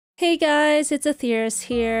Hey guys, it's Athyris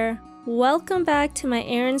here. Welcome back to my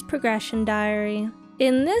Aran's progression diary.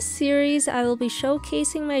 In this series, I will be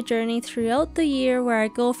showcasing my journey throughout the year where I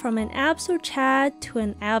go from an Abso Chad to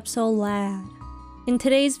an Abso Lad. In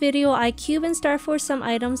today's video, I cube and starforce some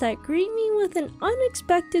items that greet me with an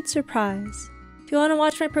unexpected surprise. If you want to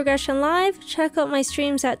watch my progression live, check out my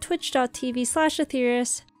streams at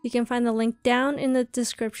twitch.tv/Athyris. You can find the link down in the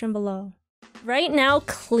description below. Right now,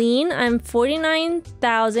 clean, I'm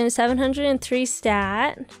 49,703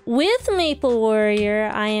 stat. With Maple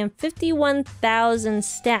Warrior, I am 51,000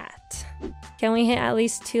 stat. Can we hit at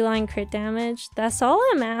least 2-line crit damage? That's all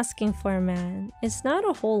I'm asking for, man. It's not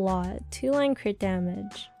a whole lot. 2-line crit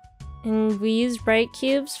damage. And we use bright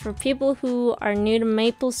cubes. For people who are new to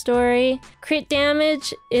MapleStory, crit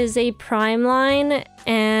damage is a prime line,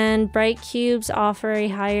 and bright cubes offer a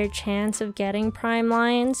higher chance of getting prime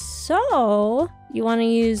lines. So you want to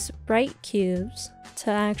use bright cubes to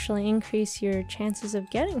actually increase your chances of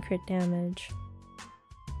getting crit damage.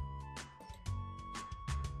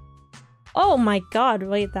 Oh my god,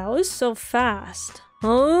 wait, that was so fast.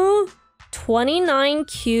 Huh? 29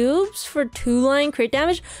 cubes for 2-line crit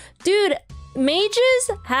damage? Dude, mages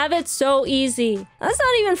have it so easy. That's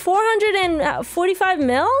not even 445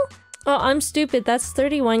 mil? Oh, I'm stupid. That's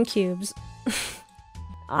 31 cubes.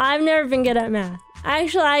 I've never been good at math.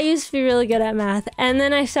 Actually, I used to be really good at math, and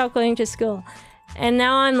then I stopped going to school. And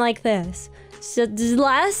now I'm like this. So the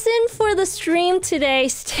lesson for the stream today,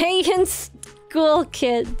 stay in school,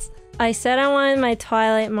 kids. I said I wanted my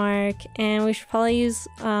Twilight mark, and we should probably use,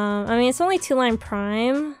 I mean, it's only 2-line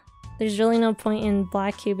prime. There's really no point in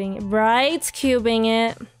black cubing it. Bright cubing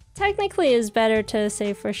it. Technically is better to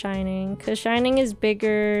save for Shining, because Shining is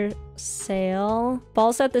bigger sale.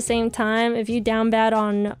 Balls at the same time, if you down bad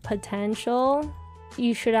on potential,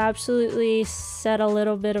 you should absolutely set a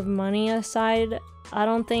little bit of money aside. I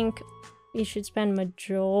don't think you should spend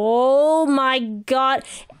oh my god.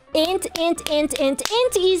 Int,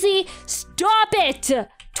 easy. Stop it!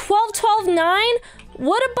 12, 12, 9?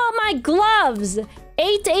 What about my gloves?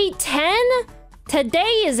 8, 8, 10?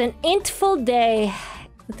 Today is an intful day.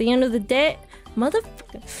 At the end of the day,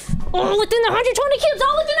 motherfucker. Oh, within the 120 cubes!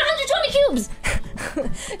 Oh, within the 120 cubes!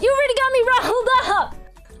 You already got me riled up!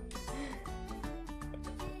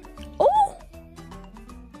 Oh!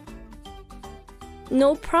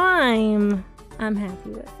 No prime. I'm happy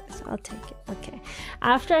with this. I'll take it. Okay.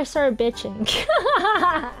 After I start bitching.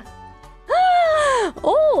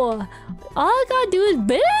 Oh! All I gotta do is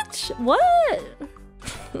bitch? What?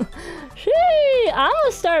 Shee! I'm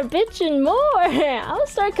gonna start bitching more. I'm gonna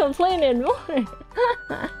start complaining more.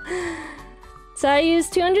 So I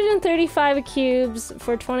used 235 cubes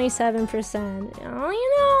for 27%. Oh,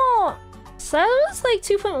 you know. So that was like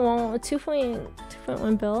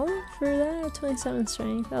 2.1 bill for that. 27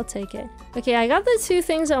 strength. I'll take it. Okay, I got the 2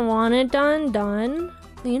 things I wanted done.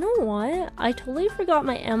 You know what? I totally forgot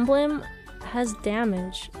my emblem has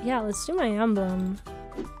damage. Yeah, let's do my emblem.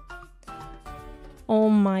 Oh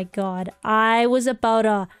my god. I was about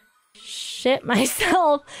to shit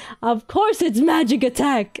myself. Of course it's magic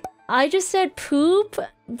attack. I just said poop,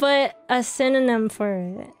 but a synonym for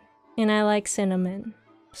it. And I like cinnamon.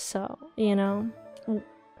 So, you know.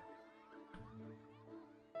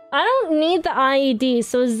 I don't need the IED,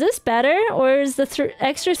 so is this better? Or is the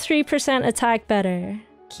extra 3% attack better?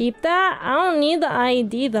 Keep that? I don't need the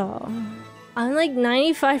IED though. I'm like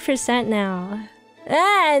 95% now.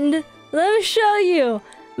 And let me show you.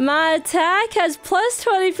 My attack has plus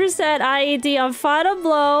 20% IED on Final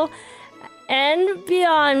Blow and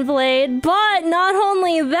Beyond Blade. But not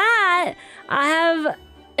only that, I have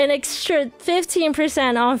an extra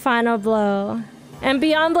 15% on Final Blow. And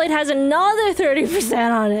Beyond Blade has another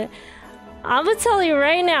 30% on it. I'm gonna tell you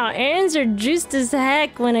right now, Arans are juiced as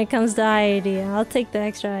heck when it comes to IED. I'll take the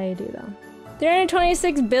extra IED though.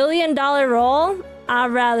 $326 billion roll?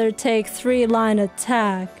 I'd rather take 3-line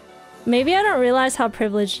attack. Maybe I don't realize how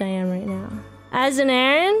privileged I am right now. As an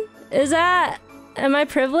Aran? Am I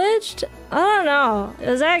privileged? I don't know.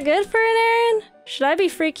 Is that good for an Aran? Should I be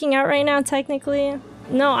freaking out right now technically?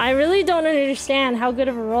 No, I really don't understand how good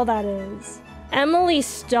of a roll that is. Emily,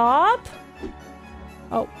 stop!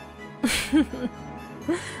 Oh.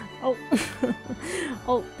 Oh.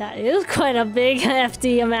 Oh, that is quite a big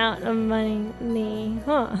FD amount of money.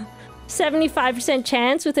 Huh. 75%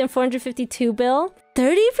 chance within 452 bill.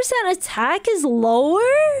 30% attack is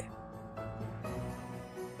lower?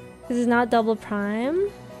 This is not double prime.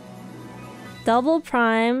 Double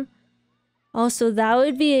prime. Oh, so that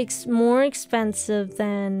would be more expensive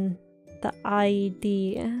than the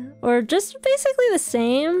IED. Or just basically the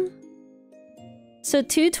same. So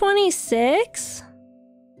 226?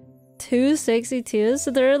 262,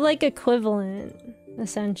 so they're like equivalent,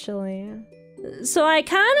 essentially. So I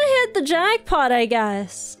kind of hit the jackpot, I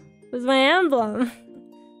guess, with my emblem.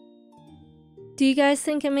 Do you guys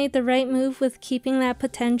think I made the right move with keeping that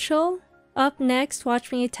potential? Up next,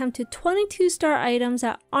 watch me attempt to 22-star items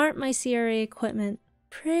that aren't my CRA equipment.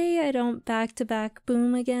 Pray I don't back-to-back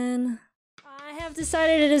boom again. I have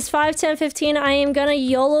decided it is 5, 10, 15. I am gonna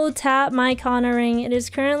YOLO tap my Connor ring. It is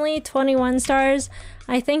currently 21 stars.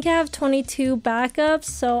 I think I have 22 backups,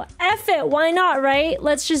 so F it, why not, right?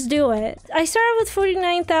 Let's just do it. I started with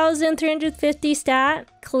 49,350 stat,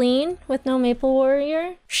 clean, with no Maple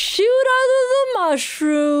Warrior. Shoot out of the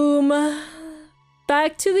mushroom.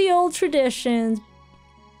 Back to the old traditions.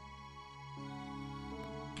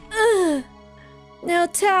 Ugh. Now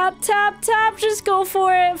tap, tap, tap, just go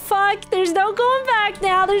for it. Fuck, there's no going back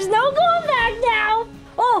now. There's no going back now.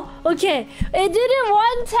 Oh, okay. It didn't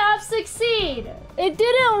one tap succeed. It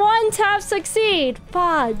didn't one tap succeed.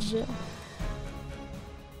 Fudge.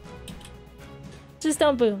 Just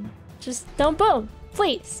don't boom. Just don't boom.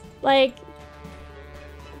 Please. Like,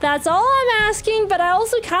 that's all I'm asking, but I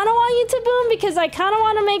also kind of want you to boom because I kind of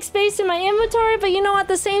want to make space in my inventory, but you know, at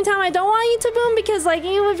the same time, I don't want you to boom because, like,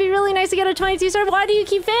 it would be really nice to get a 22 star. Why do you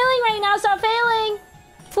keep failing right now? Stop failing.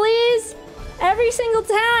 Please. Every single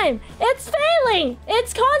time. It's failing.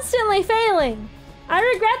 It's constantly failing. I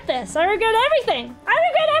regret this. I regret everything. I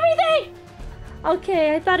regret everything.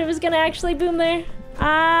 Okay, I thought it was going to actually boom there.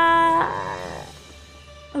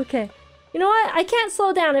 Okay. You know what? I can't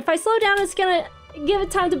slow down. If I slow down, it's going to give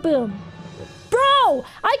it time to boom. Bro!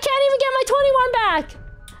 I can't even get my 21 back!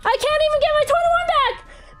 I can't even get my 21 back!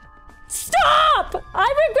 Stop! I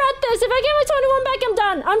regret this. If I get my 21 back, I'm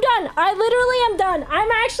done. I'm done. I literally am done.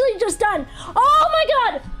 I'm actually just done. Oh my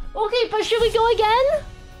god! Okay, but should we go again?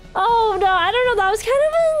 Oh no, I don't know. That was kind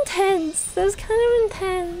of intense. That was kind of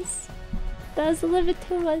intense. That was a little bit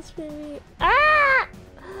too much for me. Ah!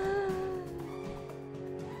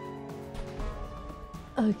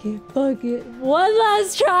 Okay, fuck it. One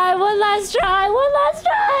last try, one last try, one last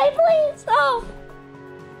try, please. Oh.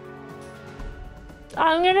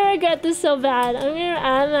 I'm gonna regret this so bad. I'm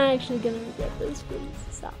actually gonna regret this. Please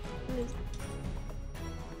stop.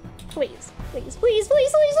 Please. Please, please, please,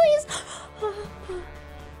 please, please.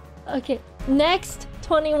 Okay, next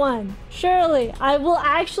 21. Surely I will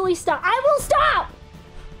actually stop. I will stop!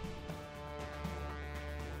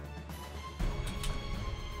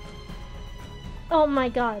 Oh my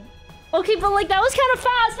god. Okay, but like that was kind of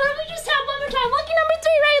fast. But let me just tap one more time. Lucky number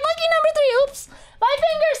 3, right? Lucky number 3. Oops. My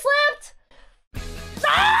finger slipped.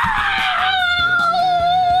 Ah!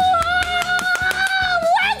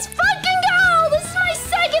 Let's fucking go! This is my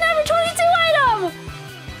second ever 22 item.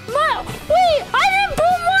 Wait, I didn't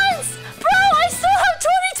boom once. Bro, I still have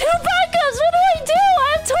 22 backups. What do I do? I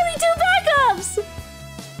have 22 backups.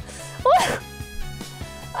 What?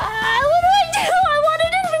 What do I do? I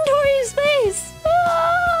wanted inventory space.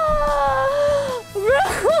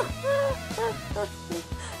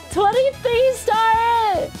 23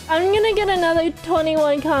 star! I'm gonna get another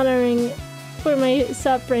 21 Connor ring for my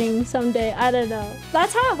sup ring someday. I don't know.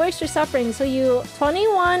 That's how it works for sup ring. So you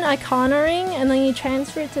 21 a Connor ring and then you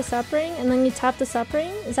transfer it to sup ring and then you tap the sup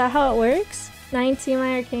ring. Is that how it works? 19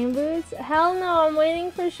 my arcane boots? Hell no, I'm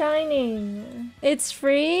waiting for shining. It's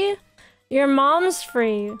free? Your mom's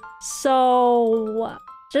free. So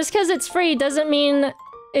just because it's free doesn't mean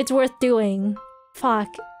it's worth doing. Fuck.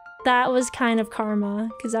 That was kind of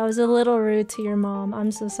karma, because I was a little rude to your mom.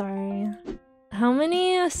 I'm so sorry. How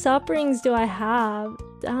many sup rings do I have?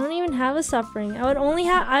 I don't even have a sup ring. I would only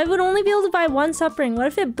be able to buy one sup ring. What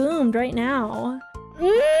if it boomed right now?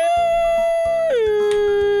 Yeah,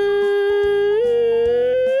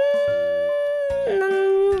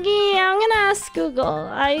 I'm gonna ask Google.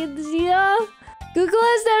 Google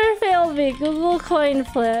has never failed me. Google coin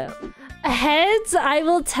flip. Heads, I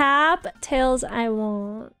will tap. Tails, I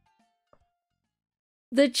won't.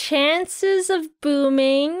 The chances of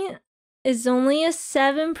booming is only a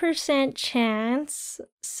 7% chance.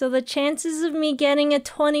 So the chances of me getting a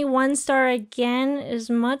 21 star again is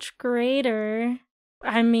much greater.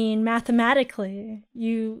 I mean, mathematically,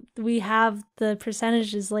 we have the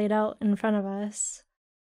percentages laid out in front of us.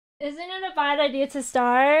 Isn't it a bad idea to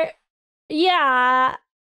start? Yeah.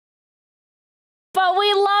 But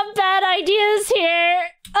we love bad ideas here.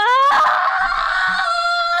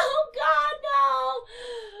 Oh god, no!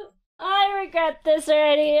 I regret this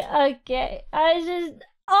already. Okay,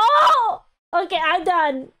 oh! Okay, I'm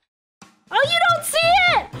done. Oh, you don't see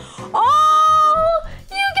it! Oh!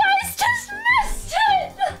 You guys just missed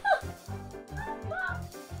it!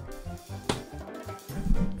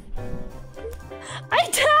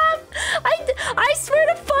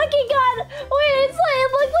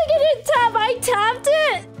 tapped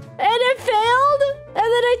it and it failed, and then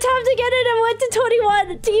I tapped again and it went to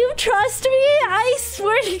 21. Do you trust me? I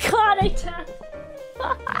swear to God I tapped.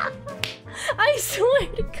 I swear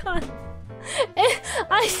to God.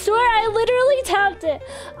 I swear I literally tapped it.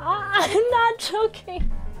 I'm not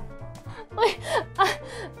joking. Wait, bro,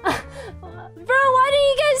 why didn't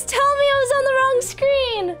you guys tell me I was on the wrong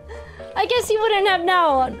screen? I guess you wouldn't have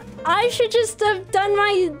known. I should just have done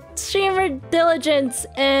my streamer diligence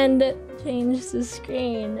and changed the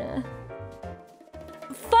screen.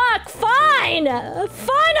 Fuck, fine!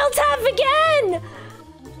 Fine, I'll tap again!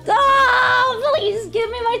 Oh, please give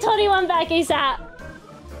me my 21 back ASAP.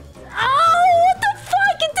 Oh, what the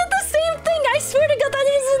fuck? It did the same thing. I swear to God, that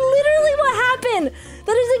is literally what happened.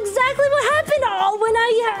 That is exactly what happened when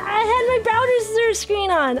I had my browser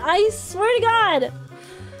screen on. I swear to God.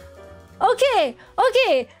 Okay,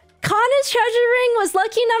 okay. Kana's treasure ring was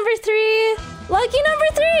lucky number 3. Lucky number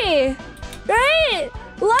 3. Right?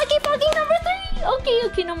 Lucky fucking number 3. Okay,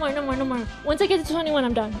 okay, no more, no more, no more. Once I get to 21,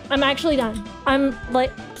 I'm done. I'm actually done. I'm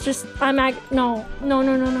like, just, no. No, no, no,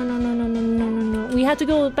 no, no, no, no, no, no, no, no, no. We have to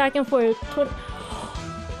go back and forth.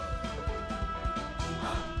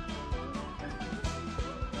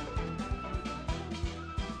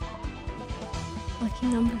 Lucky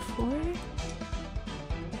number 4.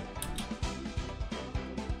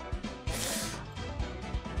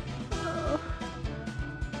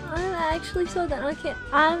 I'm actually so done. Okay,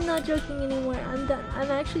 I'm not joking anymore. I'm done.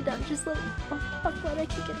 I'm actually done. Just like, oh fuck, God, I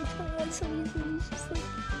keep getting 21 so easily. It's just like,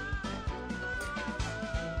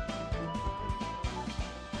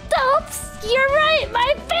 oops, you're right.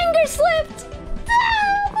 My finger slipped.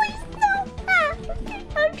 Ah, please no. Ah, okay,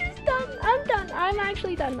 I'm just done. I'm done. I'm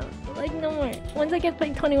actually done now. Like, no more. Once I get my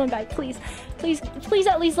 21 back, please, please, please,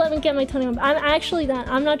 at least let me get my 21 back. I'm actually done.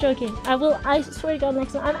 I'm not joking. I will. I swear to God,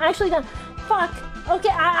 next time. I'm actually done. Fuck.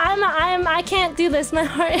 Okay, I can't do this. My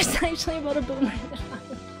heart is actually about to boom right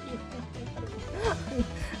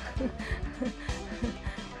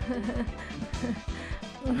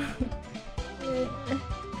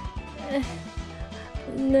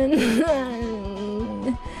now.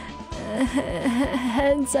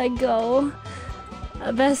 Heads I go.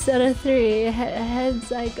 Best out of 3.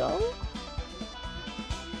 Heads I go.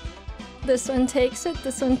 This one takes it.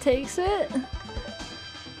 This one takes it.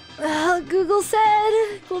 Google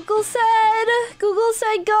said go. Google said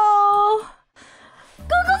go.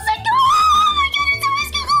 Google said go. Oh my God, it's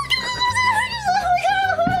always Google.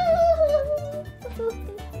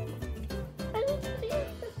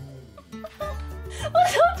 What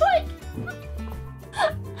the fuck?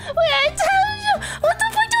 Wait, I tapped. What the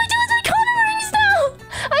fuck do I do with my Connor rings now?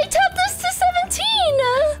 I tapped this to 17.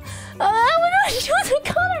 What do I do with my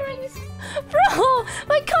Connor rings? Bro,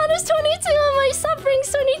 my Connor's 22 and my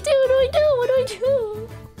suffering's 22. What do I do? What do I do?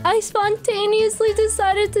 I spontaneously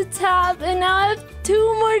decided to tap and now I have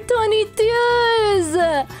 2 more 22s.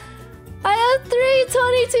 I have 3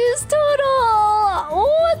 22s total.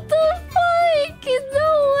 What the fuck?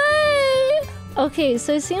 No way. Okay,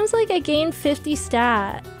 so it seems like I gained 50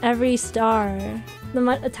 stat every star.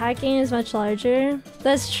 The attack gain is much larger.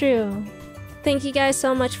 That's true. Thank you guys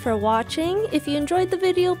so much for watching. If you enjoyed the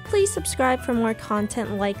video, please subscribe for more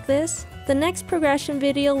content like this. The next progression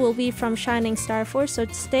video will be from Shining Starforce, so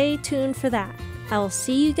stay tuned for that. I will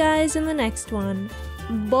see you guys in the next one.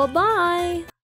 Bye-bye!